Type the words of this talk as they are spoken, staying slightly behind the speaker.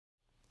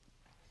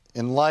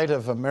In light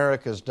of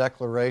America's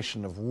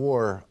declaration of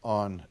war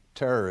on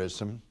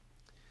terrorism,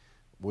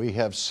 we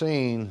have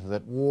seen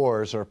that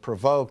wars are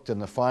provoked in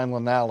the final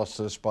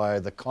analysis by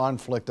the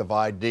conflict of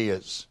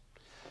ideas.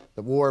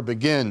 The war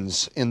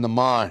begins in the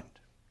mind,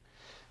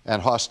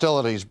 and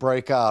hostilities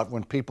break out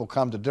when people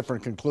come to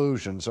different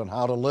conclusions on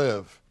how to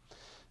live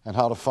and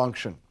how to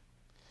function.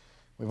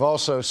 We've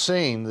also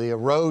seen the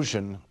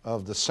erosion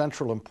of the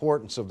central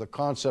importance of the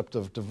concept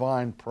of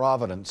divine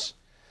providence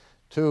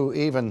to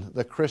even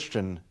the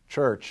Christian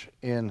church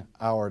in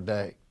our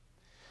day.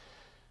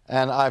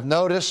 And I've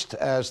noticed,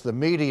 as the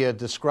media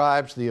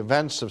describes the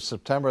events of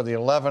September the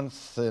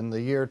 11th in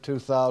the year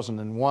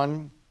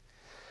 2001,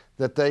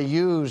 that they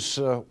use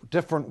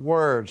different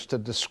words to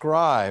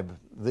describe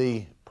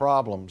the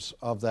problems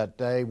of that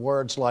day,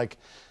 words like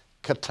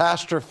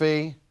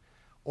catastrophe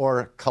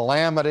or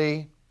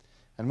calamity.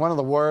 And one of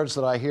the words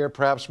that I hear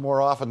perhaps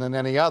more often than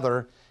any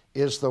other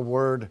is the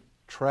word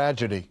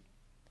tragedy.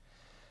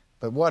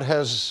 But what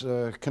has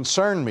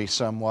concerned me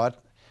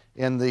somewhat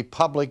in the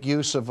public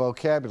use of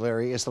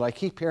vocabulary is that I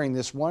keep hearing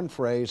this one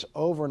phrase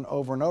over and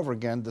over and over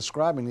again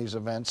describing these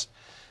events,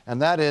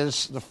 and that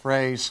is the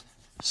phrase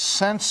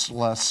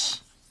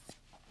senseless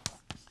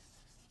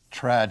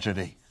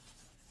tragedy.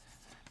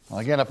 Well,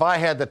 again, if I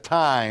had the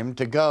time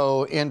to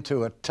go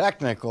into a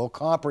technical,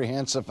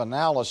 comprehensive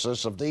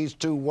analysis of these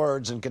two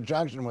words in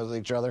conjunction with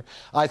each other,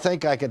 I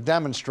think I could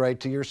demonstrate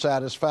to your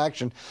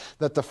satisfaction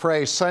that the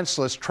phrase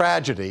senseless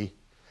tragedy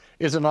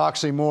is an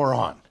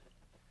oxymoron.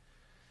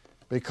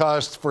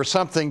 Because for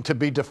something to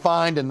be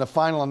defined in the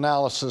final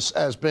analysis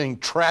as being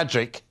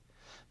tragic,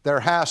 there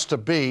has to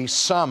be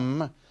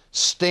some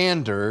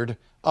standard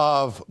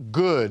of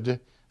good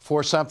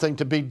for something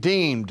to be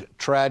deemed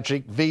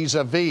tragic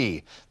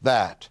vis-a-vis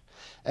that.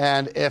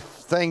 And if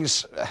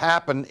things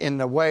happen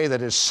in a way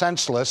that is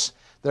senseless,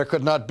 there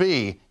could not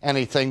be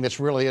anything that's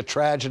really a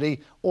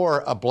tragedy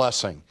or a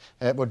blessing.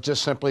 It would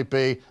just simply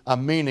be a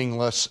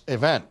meaningless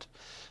event.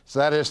 So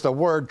that is, the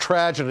word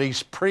tragedy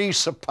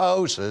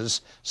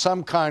presupposes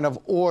some kind of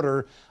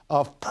order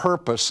of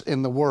purpose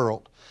in the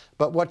world.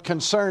 But what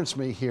concerns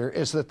me here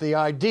is that the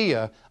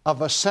idea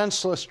of a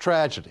senseless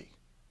tragedy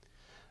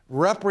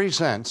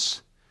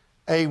represents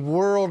a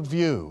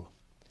worldview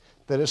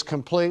that is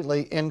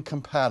completely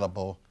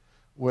incompatible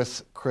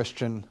with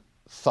Christian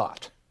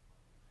thought.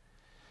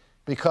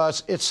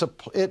 Because it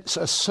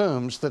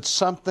assumes that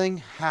something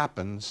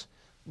happens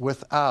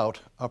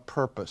without a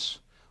purpose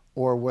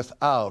or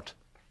without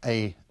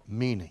a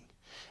meaning.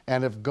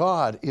 And if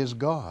God is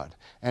God,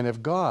 and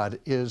if God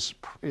is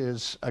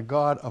a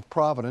God of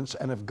providence,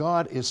 and if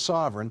God is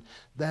sovereign,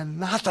 then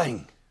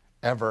nothing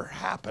ever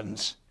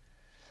happens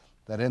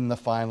that in the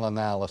final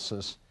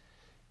analysis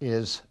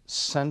is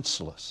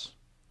senseless.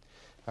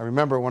 I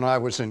remember when I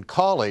was in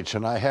college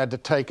and I had to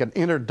take an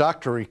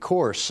introductory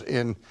course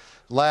in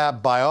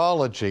lab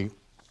biology,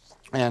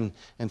 and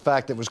in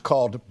fact it was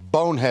called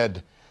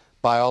bonehead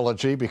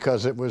biology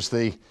because it was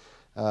the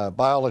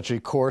biology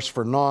course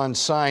for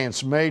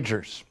non-science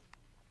majors.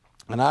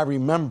 And I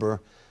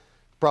remember,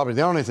 probably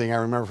the only thing I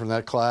remember from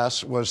that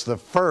class was the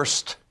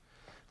first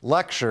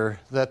lecture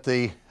that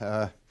the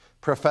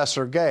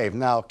professor gave.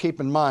 Now, keep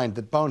in mind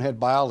that bonehead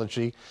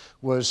biology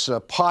was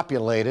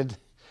populated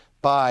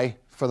by,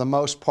 for the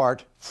most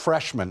part,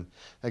 freshmen.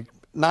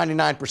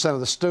 99% of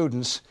the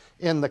students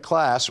in the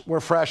class were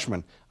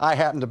freshmen. I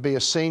happened to be a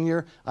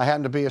senior. I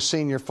happened to be a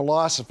senior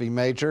philosophy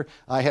major.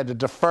 I had to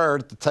defer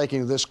the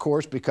taking of this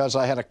course because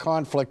I had a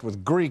conflict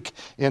with Greek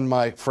in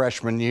my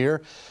freshman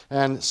year.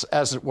 And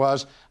as it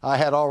was, I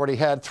had already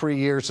had 3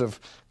 years of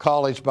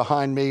college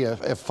behind me,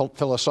 a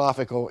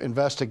philosophical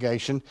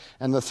investigation.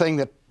 And the thing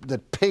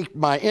that piqued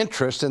my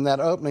interest in that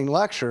opening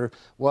lecture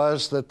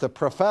was that the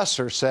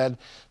professor said,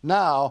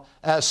 now,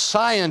 as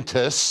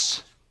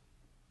scientists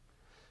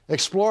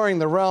exploring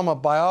the realm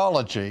of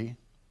biology,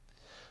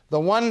 the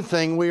one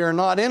thing we are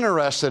not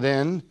interested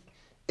in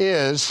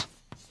is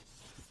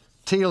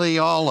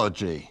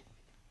teleology.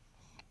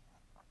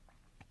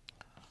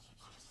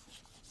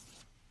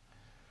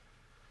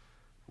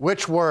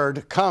 Which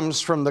word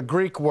comes from the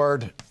Greek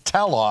word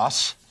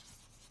telos,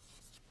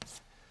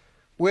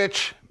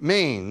 which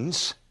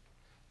means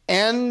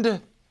end,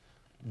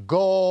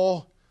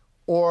 goal,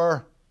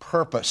 or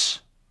purpose.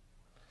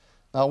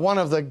 Now, one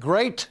of the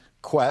great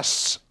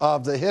quests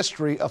of the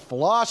history of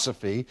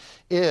philosophy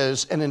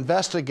is an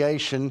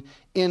investigation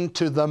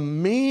into the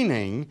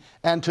meaning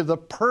and to the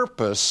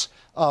purpose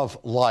of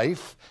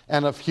life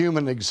and of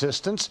human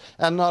existence,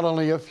 and not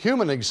only of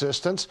human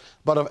existence,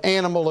 but of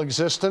animal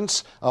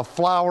existence, of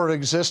flower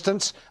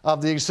existence,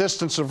 of the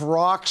existence of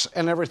rocks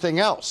and everything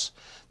else.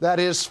 That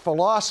is,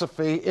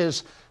 philosophy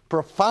is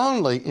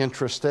profoundly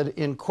interested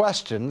in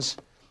questions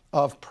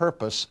of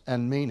purpose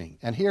and meaning.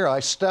 And here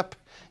I step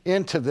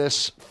into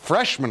this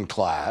freshman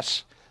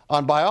class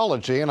on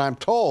biology, and I'm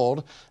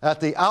told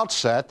at the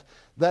outset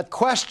that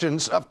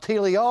questions of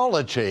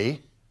teleology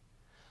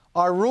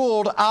are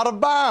ruled out of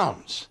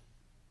bounds.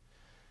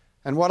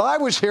 And what I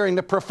was hearing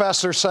the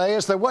professor say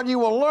is that what you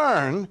will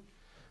learn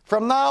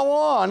from now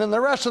on in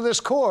the rest of this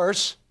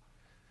course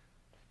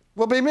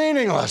will be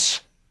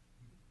meaningless.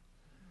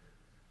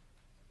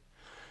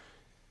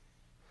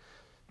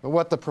 But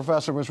what the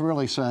professor was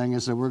really saying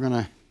is that we're going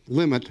to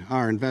limit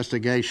our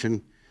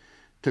investigation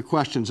to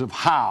questions of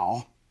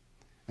how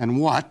and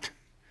what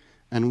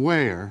and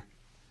where.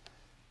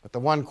 But the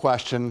one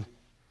question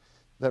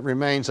that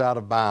remains out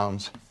of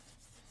bounds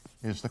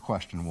is the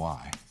question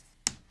why.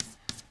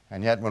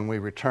 And yet when we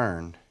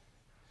return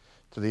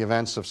to the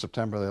events of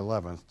September the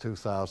 11th,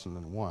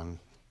 2001,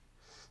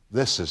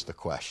 this is the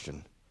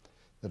question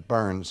that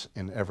burns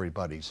in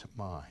everybody's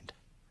mind.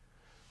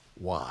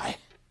 Why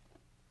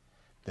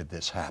did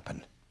this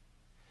happen?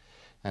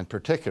 And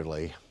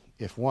particularly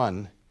if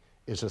one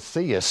is a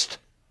theist,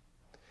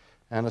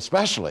 and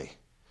especially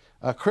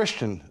a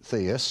Christian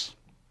theist,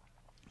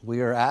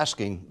 we are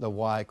asking the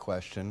why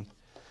question,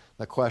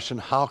 the question,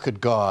 how could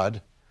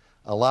God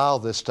allow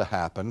this to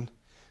happen?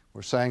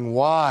 We're saying,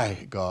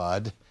 why,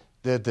 God,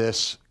 did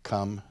this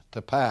come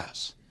to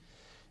pass?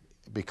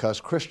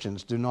 Because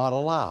Christians do not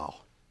allow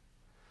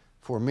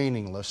for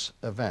meaningless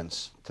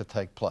events to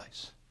take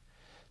place.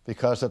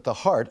 Because at the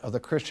heart of the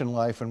Christian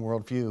life and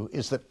worldview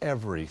is that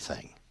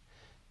everything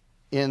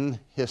in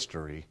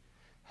history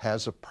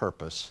has a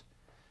purpose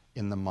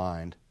in the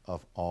mind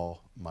of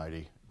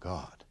Almighty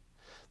God.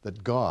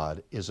 That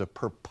God is a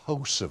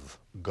purposive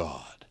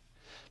God.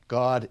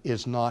 God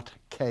is not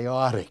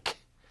chaotic.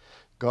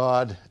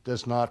 God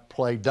does not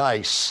play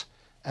dice,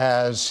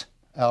 as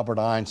Albert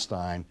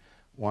Einstein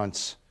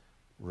once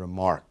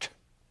remarked.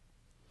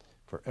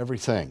 For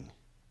everything,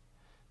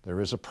 there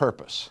is a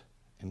purpose,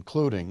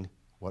 including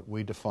what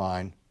we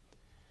define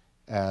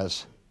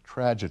as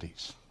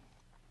tragedies.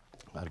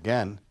 But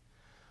again,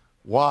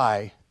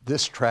 why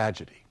this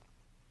tragedy?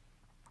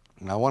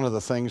 Now, one of the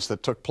things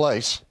that took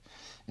place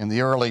in the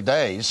early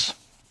days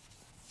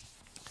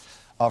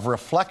of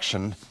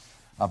reflection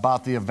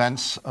about the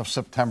events of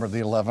September the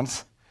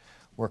 11th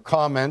were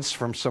comments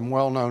from some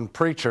well-known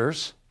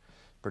preachers,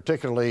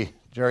 particularly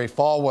Jerry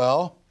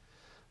Falwell,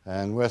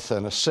 and with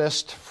an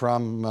assist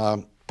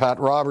from Pat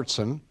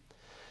Robertson.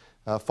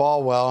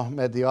 Falwell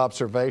made the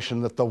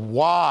observation that the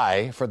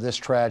why for this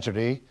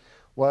tragedy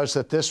was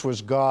that this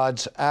was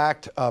God's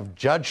act of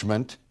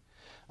judgment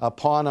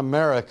upon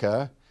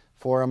America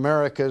for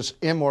America's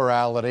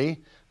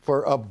immorality,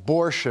 for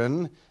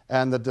abortion,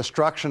 and the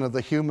destruction of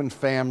the human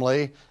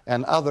family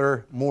and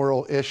other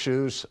moral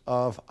issues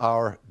of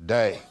our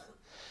day.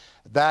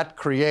 That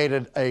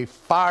created a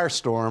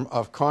firestorm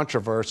of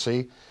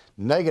controversy,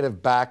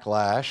 negative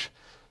backlash,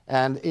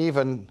 and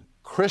even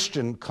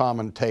Christian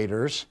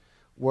commentators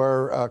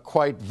were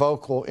quite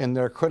vocal in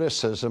their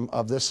criticism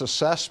of this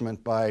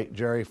assessment by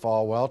Jerry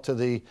Falwell, to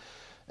the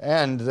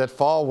end that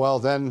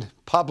Falwell then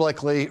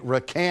publicly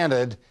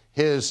recanted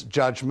his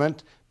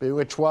judgment,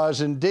 which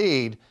was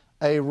indeed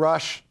a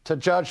rush to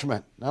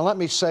judgment. Now let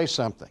me say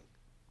something.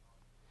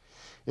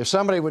 If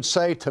somebody would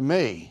say to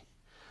me,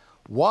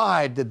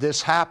 why did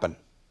this happen?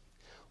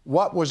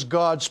 What was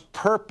God's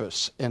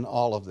purpose in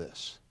all of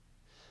this?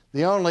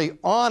 The only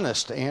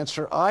honest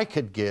answer I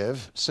could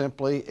give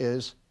simply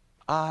is,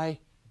 I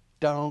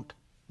don't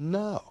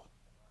know.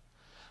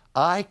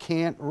 I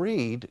can't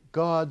read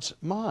God's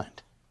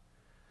mind.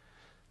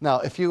 Now,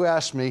 if you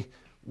ask me,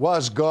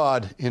 was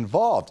God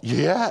involved?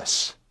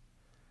 Yes,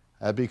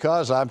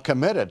 because I'm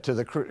committed to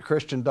the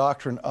Christian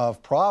doctrine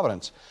of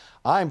providence.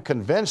 I'm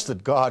convinced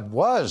that God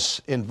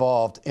was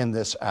involved in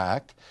this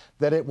act,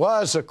 that it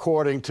was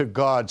according to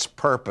God's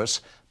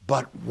purpose,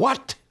 but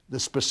what the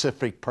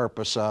specific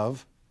purpose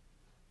of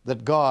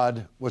that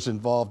God was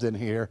involved in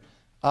here,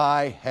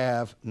 I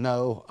have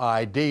no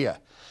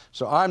idea.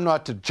 So I'm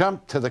not to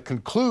jump to the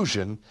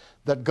conclusion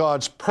that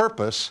God's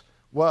purpose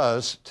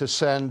was to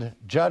send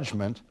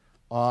judgment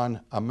on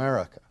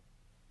America.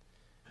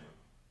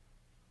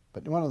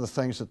 But one of the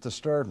things that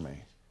disturbed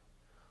me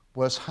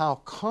was how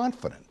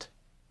confident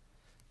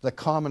the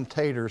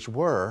commentators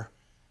were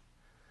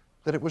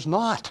that it was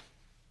not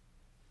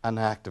an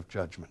act of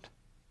judgment.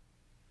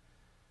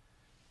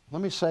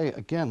 Let me say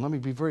again, let me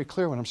be very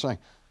clear when I'm saying,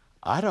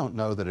 I don't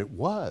know that it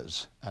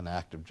was an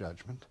act of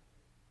judgment.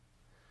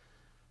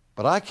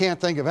 But I can't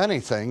think of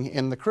anything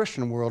in the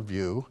Christian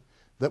worldview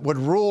that would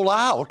rule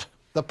out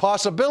the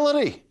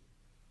possibility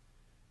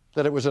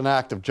that it was an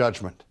act of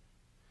judgment,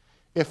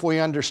 if we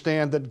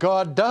understand that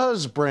God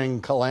does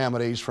bring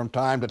calamities from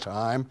time to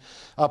time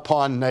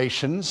upon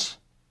nations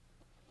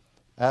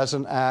as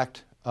an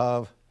act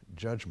of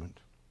judgment.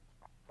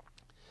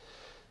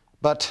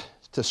 But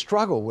to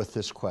struggle with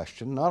this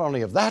question, not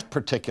only of that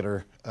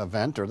particular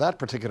event or that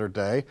particular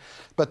day,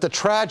 but the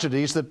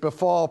tragedies that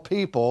befall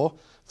people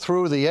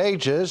through the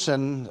ages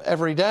and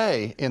every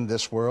day in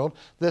this world,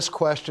 this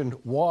question,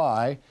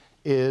 why,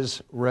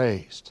 is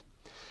raised.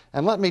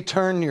 And let me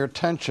turn your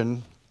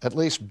attention, at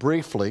least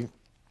briefly,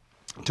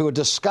 to a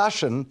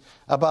discussion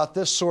about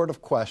this sort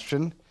of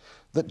question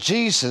that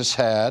Jesus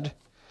had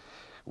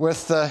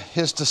with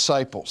his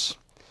disciples.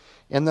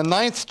 In the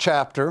 9th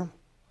chapter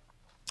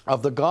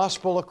of the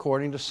Gospel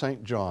according to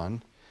St.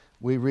 John,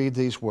 we read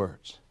these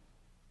words.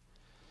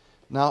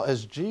 Now,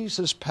 as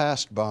Jesus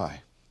passed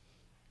by,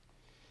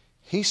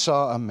 he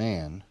saw a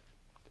man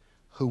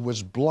who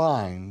was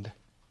blind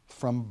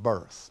from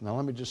birth. Now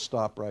let me just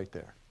stop right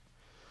there.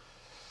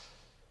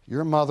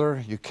 You're a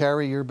mother, you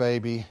carry your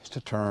baby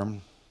to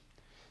term.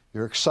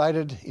 You're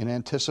excited in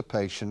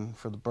anticipation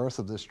for the birth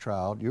of this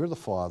child. You're the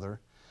father.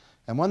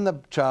 And when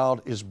the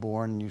child is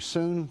born, you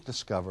soon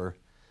discover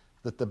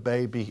that the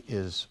baby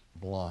is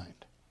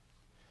blind.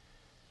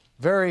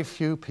 Very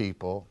few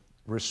people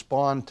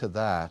respond to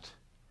that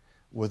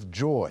with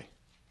joy.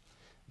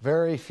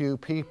 Very few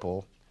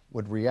people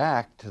would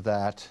react to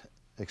that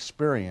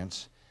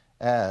experience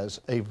as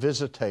a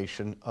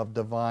visitation of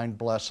divine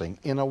blessing.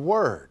 In a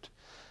word,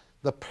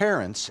 the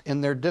parents,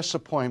 in their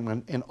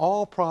disappointment, in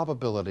all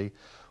probability,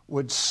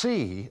 would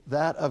see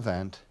that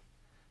event,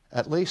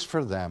 at least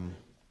for them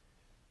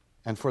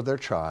and for their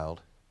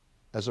child,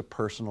 as a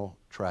personal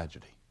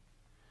tragedy.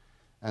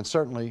 And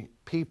certainly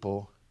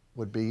people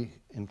would be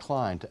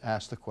inclined to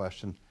ask the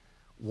question,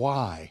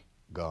 why,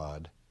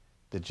 God,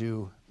 did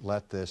you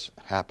let this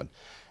happen?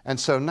 And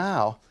so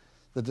now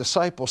the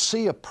disciples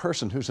see a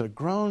person who's a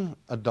grown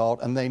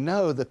adult, and they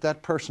know that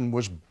that person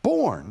was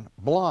born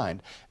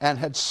blind and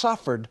had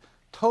suffered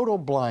total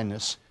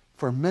blindness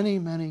for many,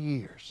 many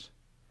years.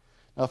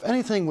 Now, if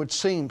anything would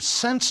seem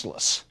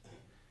senseless,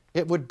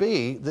 it would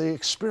be the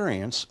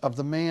experience of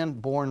the man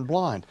born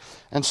blind.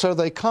 And so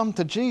they come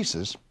to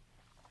Jesus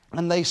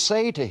and they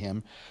say to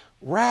him,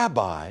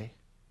 Rabbi,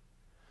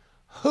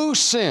 who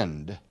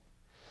sinned,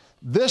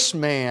 this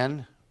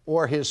man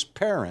or his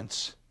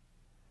parents,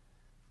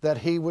 that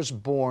he was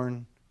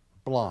born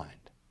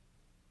blind?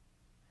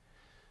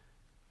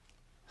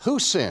 Who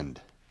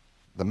sinned?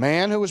 The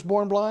man who was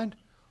born blind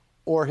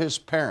or his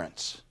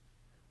parents?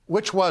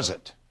 Which was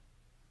it?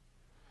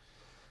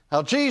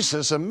 Now,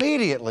 Jesus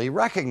immediately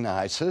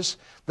recognizes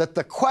that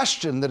the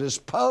question that is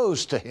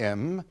posed to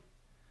him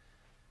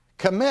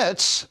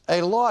commits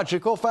a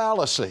logical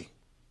fallacy,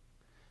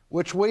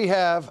 which we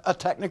have a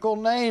technical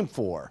name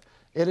for.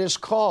 It is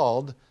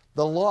called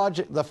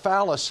the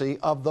fallacy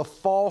of the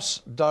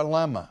false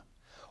dilemma,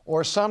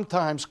 or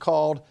sometimes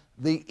called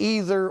the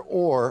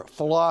either-or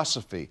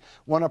philosophy.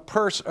 When a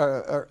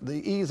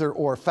the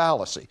either-or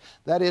fallacy.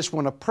 That is,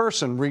 when a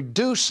person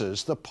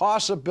reduces the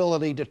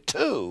possibility to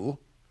two,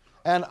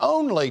 and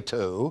only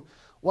two,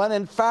 when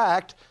in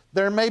fact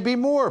there may be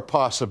more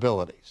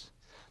possibilities.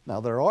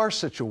 Now, there are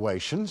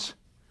situations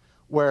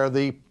where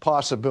the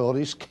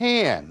possibilities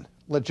can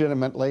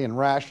legitimately and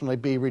rationally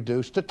be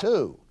reduced to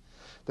two.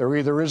 There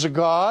either is a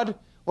God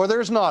or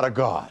there's not a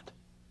God.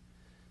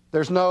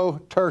 There's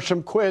no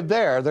tertium quid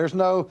there. There's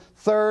no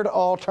third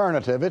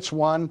alternative. It's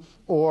one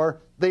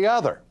or the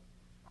other.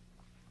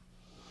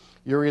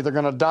 You're either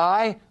going to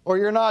die or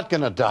you're not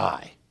going to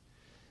die.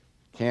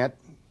 Can't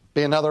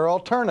be another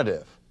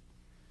alternative.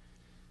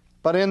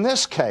 But in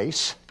this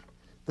case,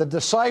 the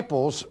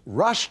disciples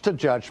rushed to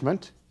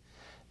judgment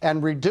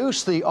and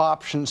reduced the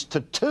options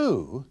to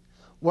two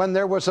when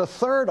there was a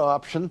third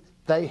option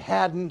they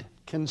hadn't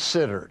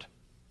considered.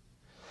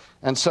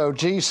 And so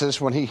Jesus,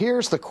 when he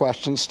hears the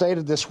question,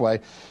 stated this way,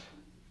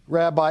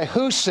 Rabbi,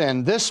 who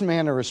sinned, this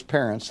man or his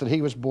parents, that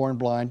he was born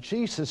blind?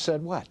 Jesus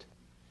said what?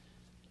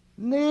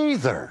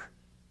 Neither.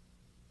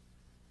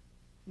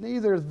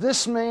 Neither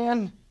this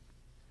man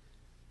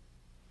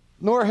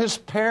nor his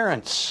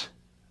parents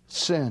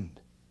sinned,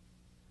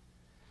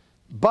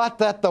 but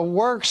that the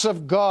works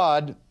of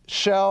God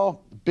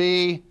shall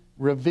be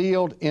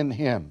revealed in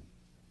him.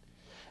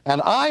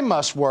 And I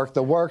must work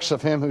the works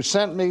of him who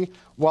sent me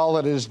while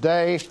it is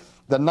day.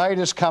 The night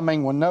is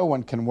coming when no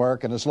one can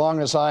work, and as long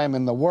as I am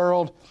in the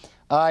world,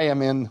 I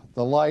am in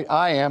the light.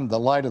 I am the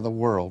light of the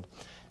world.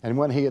 And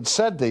when he had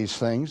said these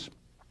things,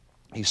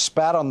 he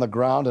spat on the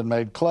ground and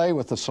made clay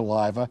with the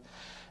saliva,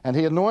 and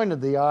he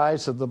anointed the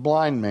eyes of the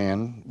blind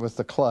man with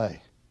the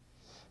clay.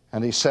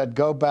 And he said,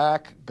 go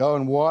back, go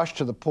and wash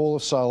to the pool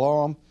of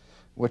Siloam,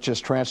 which is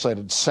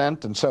translated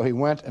sent. And so he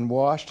went and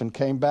washed and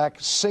came back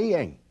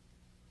seeing.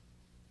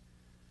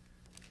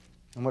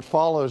 And what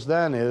follows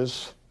then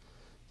is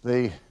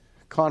the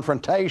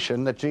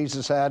confrontation that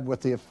Jesus had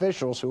with the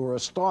officials who were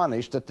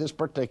astonished at this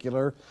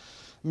particular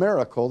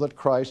miracle that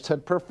Christ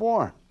had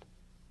performed.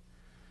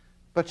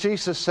 But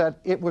Jesus said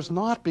it was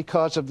not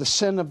because of the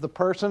sin of the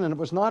person, and it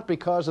was not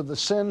because of the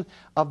sin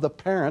of the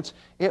parents.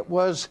 It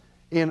was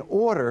in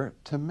order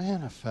to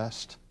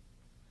manifest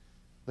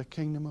the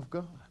kingdom of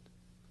God.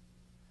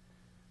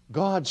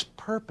 God's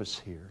purpose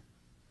here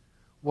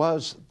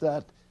was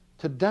that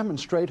to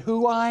demonstrate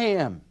who I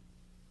am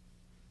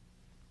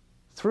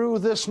through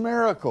this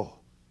miracle.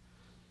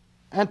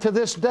 And to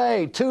this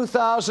day,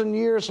 2,000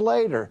 years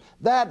later,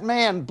 that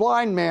man,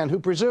 blind man, who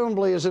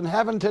presumably is in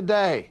heaven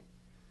today,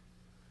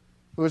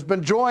 who has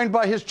been joined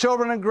by his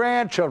children and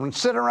grandchildren,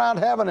 sit around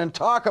heaven and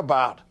talk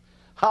about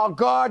how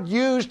God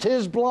used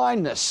his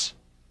blindness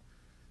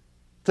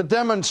to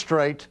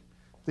demonstrate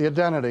the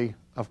identity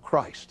of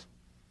Christ.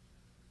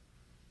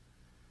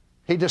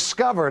 He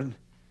discovered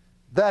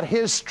that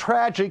his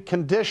tragic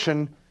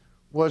condition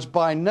was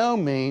by no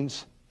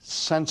means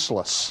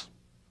senseless.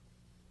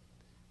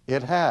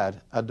 It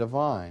had a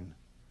divine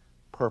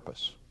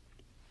purpose.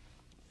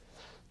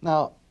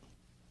 Now,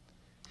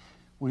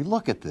 we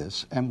look at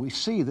this and we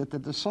see that the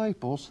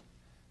disciples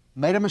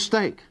made a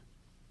mistake.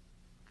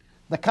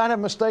 The kind of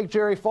mistake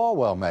Jerry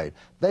Falwell made.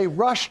 They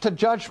rushed to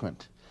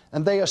judgment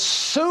and they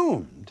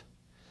assumed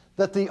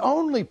that the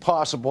only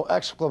possible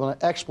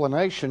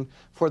explanation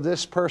for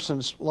this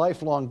person's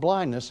lifelong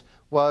blindness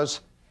was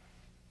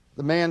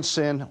the man's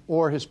sin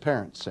or his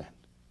parents' sin.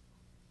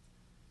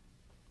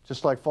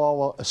 Just like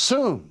Falwell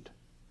assumed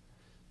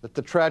that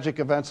the tragic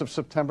events of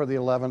September the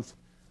 11th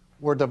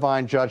were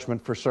divine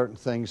judgment for certain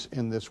things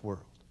in this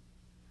world.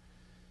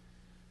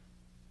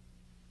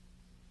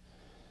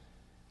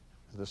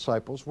 The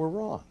disciples were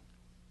wrong.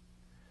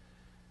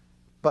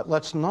 But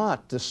let's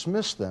not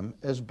dismiss them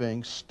as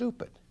being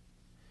stupid.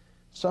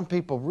 Some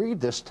people read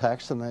this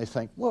text and they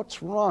think,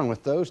 what's wrong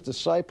with those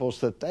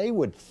disciples that they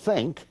would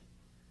think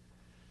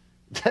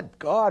that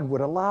God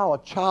would allow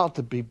a child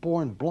to be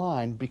born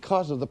blind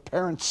because of the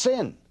parent's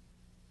sin?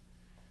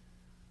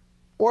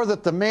 Or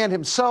that the man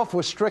himself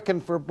was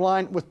stricken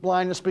with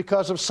blindness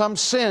because of some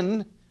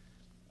sin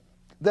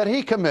that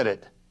he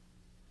committed.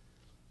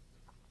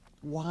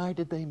 Why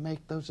did they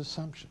make those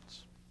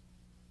assumptions?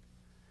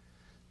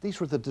 These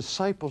were the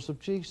disciples of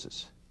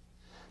Jesus.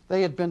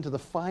 They had been to the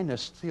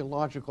finest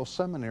theological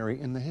seminary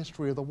in the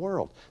history of the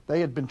world. They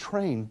had been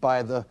trained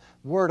by the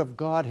Word of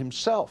God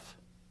Himself.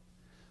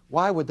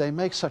 Why would they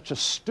make such a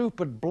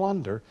stupid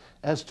blunder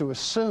as to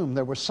assume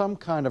there was some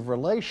kind of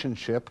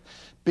relationship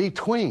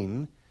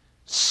between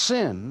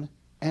sin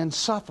and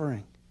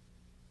suffering?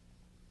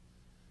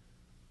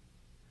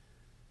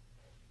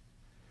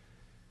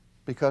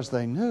 Because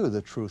they knew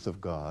the truth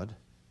of God,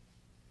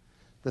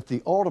 that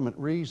the ultimate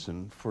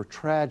reason for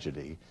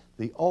tragedy,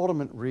 the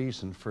ultimate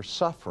reason for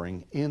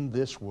suffering in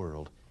this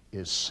world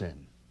is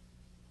sin.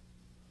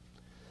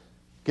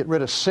 Get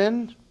rid of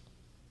sin,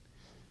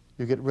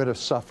 you get rid of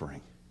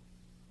suffering.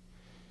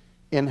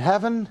 In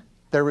heaven,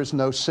 there is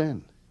no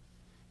sin.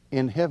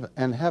 In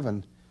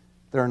heaven,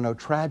 there are no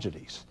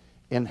tragedies.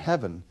 In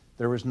heaven,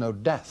 there is no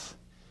death.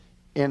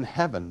 In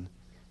heaven,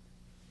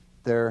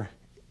 there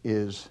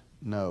is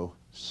no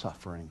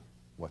suffering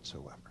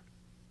whatsoever.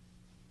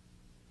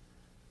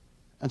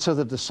 And so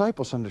the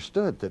disciples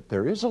understood that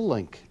there is a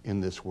link in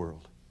this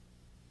world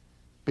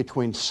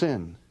between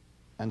sin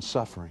and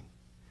suffering,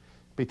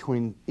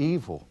 between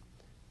evil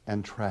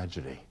and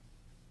tragedy.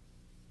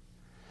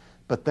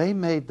 But they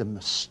made the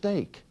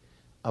mistake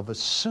of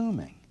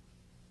assuming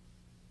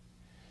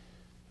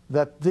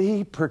that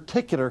the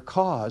particular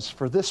cause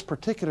for this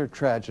particular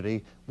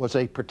tragedy was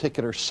a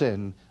particular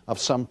sin of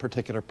some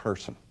particular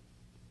person.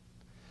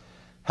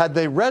 Had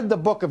they read the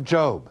book of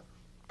Job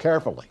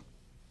carefully,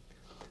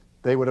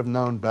 they would have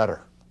known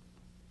better.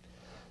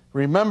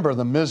 Remember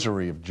the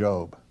misery of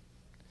Job.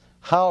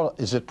 How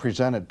is it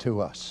presented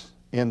to us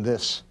in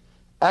this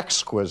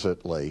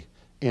exquisitely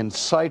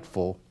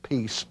insightful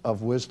piece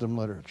of wisdom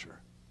literature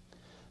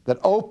that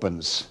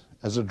opens,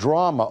 as a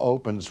drama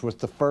opens, with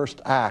the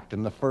first act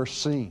and the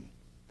first scene,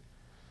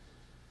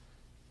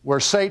 where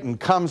Satan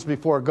comes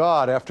before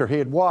God after he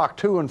had walked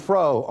to and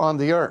fro on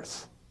the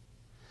earth,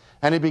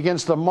 and he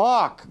begins to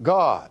mock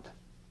God.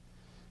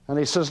 And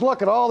he says,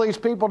 look at all these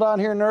people down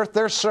here on earth,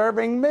 they're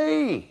serving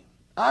me.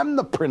 I'm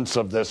the prince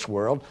of this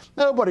world.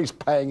 Nobody's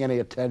paying any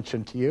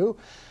attention to you.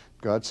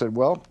 God said,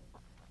 well,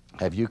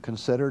 have you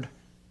considered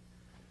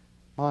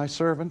my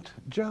servant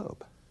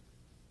Job?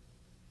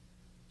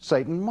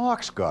 Satan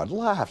mocks God,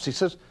 laughs. He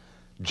says,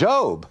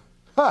 Job?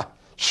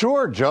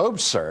 Sure, Job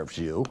serves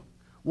you.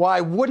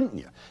 Why wouldn't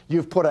you?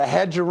 You've put a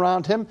hedge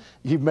around him.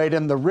 You've made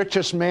him the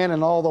richest man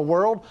in all the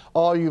world.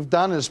 All you've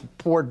done is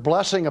poured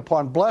blessing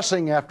upon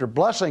blessing after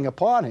blessing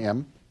upon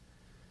him.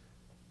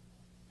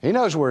 He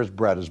knows where his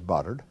bread is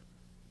buttered.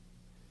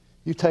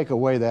 You take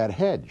away that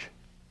hedge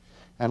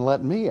and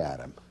let me at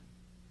him,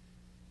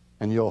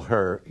 and you'll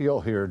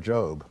hear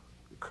Job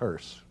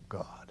curse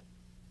God.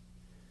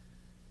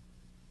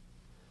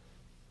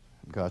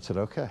 And God said,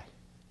 okay,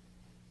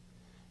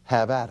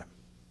 have at him.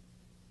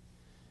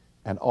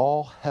 And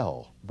all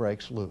hell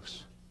breaks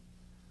loose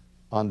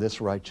on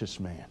this righteous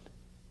man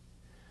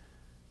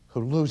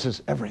who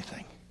loses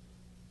everything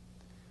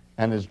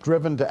and is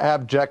driven to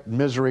abject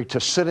misery, to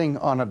sitting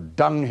on a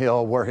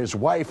dunghill where his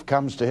wife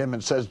comes to him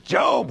and says,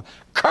 Job,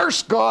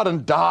 curse God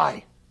and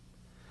die.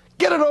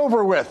 Get it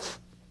over with.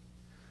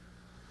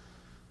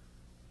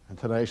 And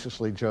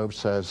tenaciously Job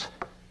says,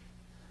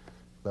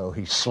 though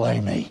he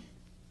slay me,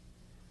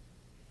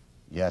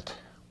 yet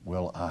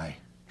will I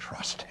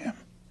trust him.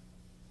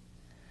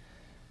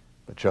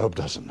 But Job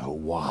doesn't know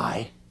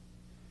why.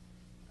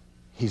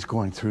 He's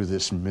going through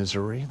this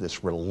misery,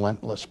 this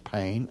relentless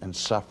pain and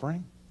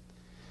suffering.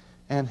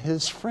 And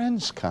his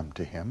friends come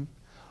to him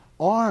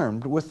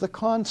armed with the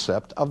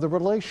concept of the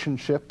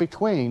relationship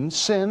between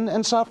sin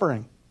and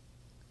suffering.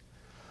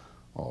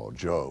 Oh,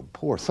 Job,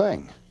 poor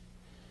thing.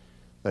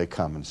 They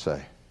come and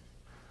say,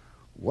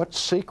 what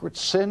secret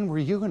sin were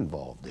you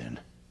involved in?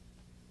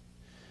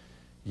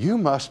 You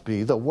must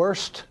be the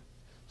worst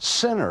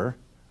sinner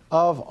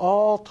of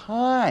all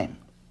time,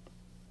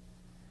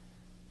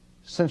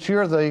 since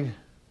you're the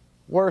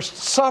worst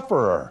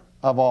sufferer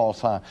of all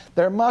time.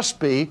 There must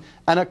be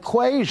an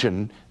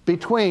equation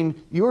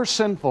between your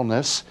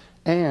sinfulness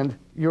and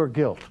your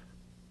guilt.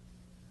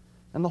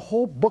 And the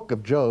whole book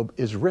of Job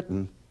is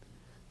written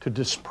to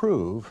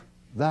disprove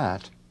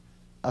that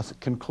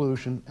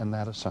conclusion and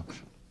that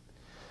assumption.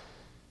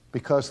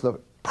 Because the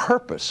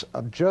purpose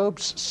of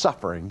Job's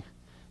suffering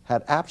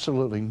had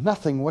absolutely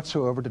nothing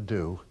whatsoever to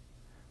do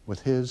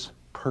with his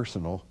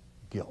personal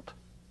guilt.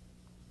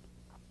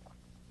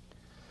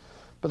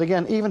 But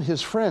again, even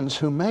his friends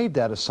who made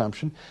that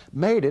assumption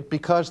made it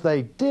because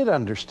they did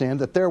understand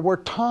that there were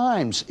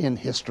times in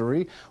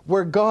history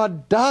where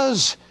God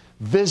does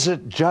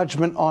visit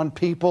judgment on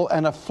people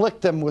and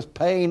afflict them with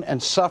pain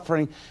and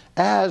suffering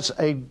as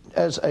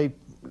a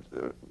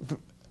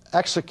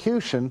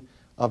execution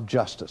of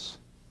justice.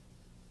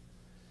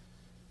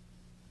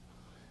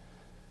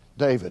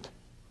 David,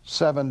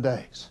 7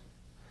 days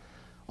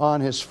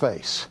on his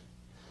face,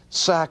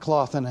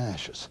 sackcloth and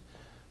ashes,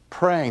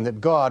 praying that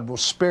God will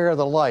spare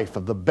the life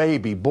of the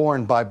baby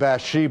born by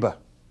Bathsheba.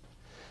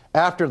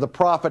 After the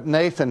prophet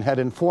Nathan had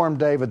informed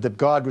David that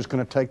God was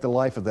going to take the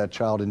life of that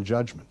child in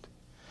judgment.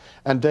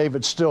 And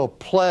David still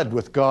pled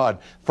with God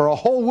for a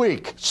whole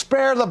week,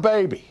 spare the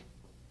baby.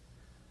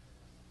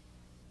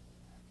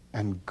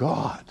 And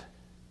God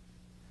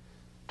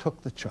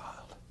took the child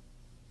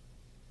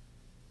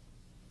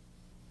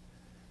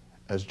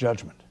as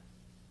judgment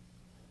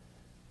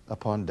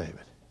upon David.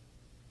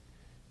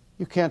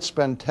 You can't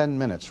spend 10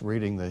 minutes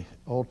reading the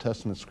Old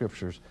Testament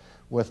scriptures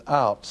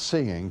without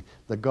seeing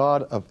the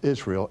God of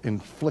Israel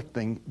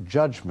inflicting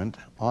judgment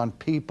on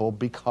people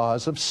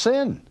because of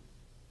sin.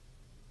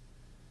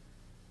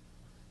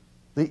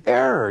 The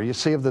error, you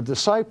see, of the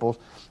disciples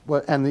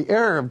and the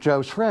error of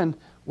Job's friend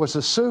was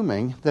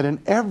assuming that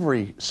in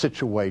every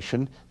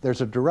situation there's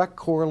a direct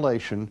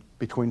correlation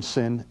between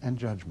sin and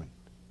judgment.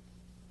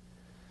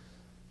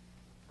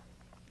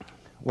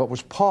 What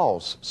was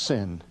Paul's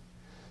sin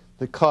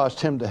that caused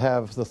him to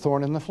have the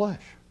thorn in the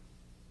flesh?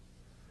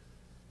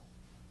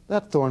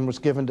 That thorn was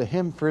given to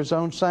him for his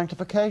own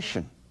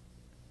sanctification,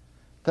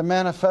 to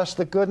manifest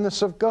the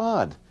goodness of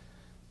God,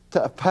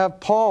 to have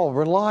Paul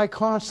rely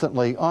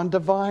constantly on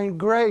divine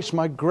grace.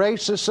 My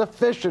grace is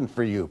sufficient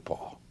for you,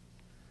 Paul.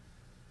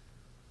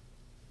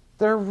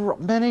 There are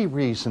many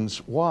reasons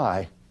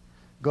why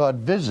God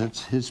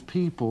visits his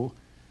people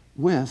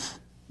with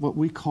what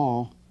we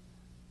call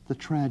the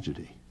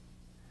tragedy,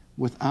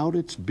 without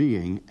its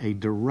being a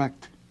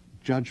direct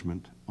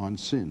judgment on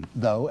sin,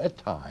 though at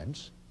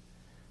times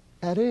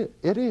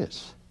it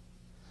is.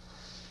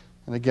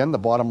 And again, the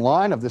bottom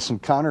line of this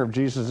encounter of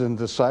Jesus and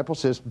the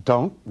disciples is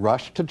don't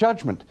rush to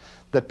judgment.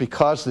 That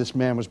because this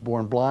man was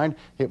born blind,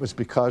 it was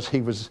because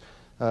he was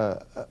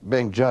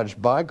being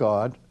judged by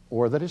God,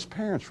 or that his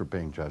parents were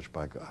being judged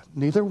by God.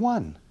 Neither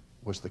one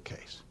was the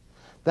case.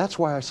 That's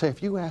why I say,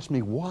 if you ask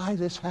me why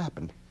this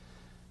happened,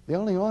 the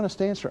only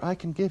honest answer I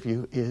can give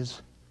you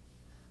is,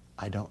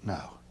 I don't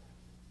know.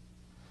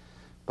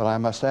 But I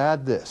must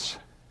add this.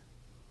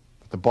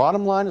 The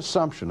bottom line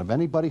assumption of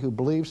anybody who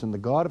believes in the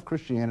God of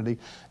Christianity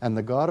and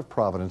the God of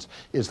providence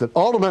is that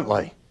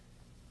ultimately,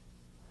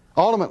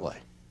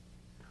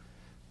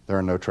 there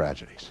are no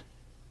tragedies.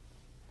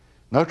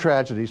 No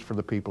tragedies for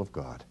the people of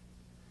God.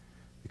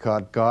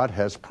 Because God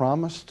has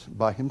promised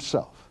by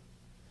himself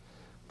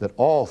that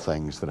all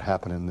things that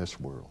happen in this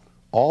world,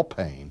 all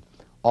pain,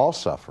 all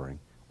suffering,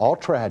 all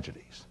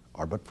tragedies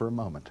are but for a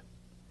moment.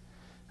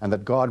 And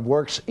that God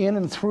works in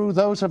and through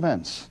those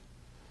events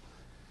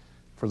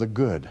for the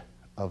good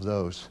of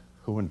those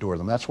who endure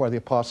them. That's why the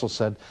apostle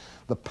said,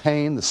 the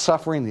pain, the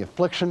suffering, the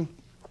affliction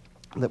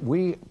that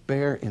we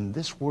bear in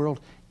this world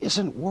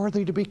isn't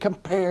worthy to be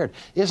compared,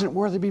 isn't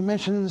worthy to be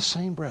mentioned in the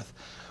same breath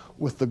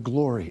with the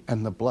glory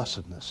and the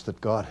blessedness that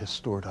God has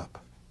stored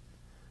up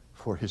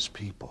for his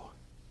people.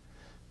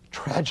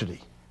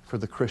 Tragedy for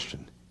the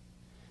Christian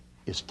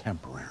is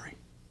temporary,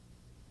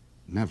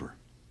 never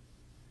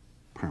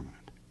permanent.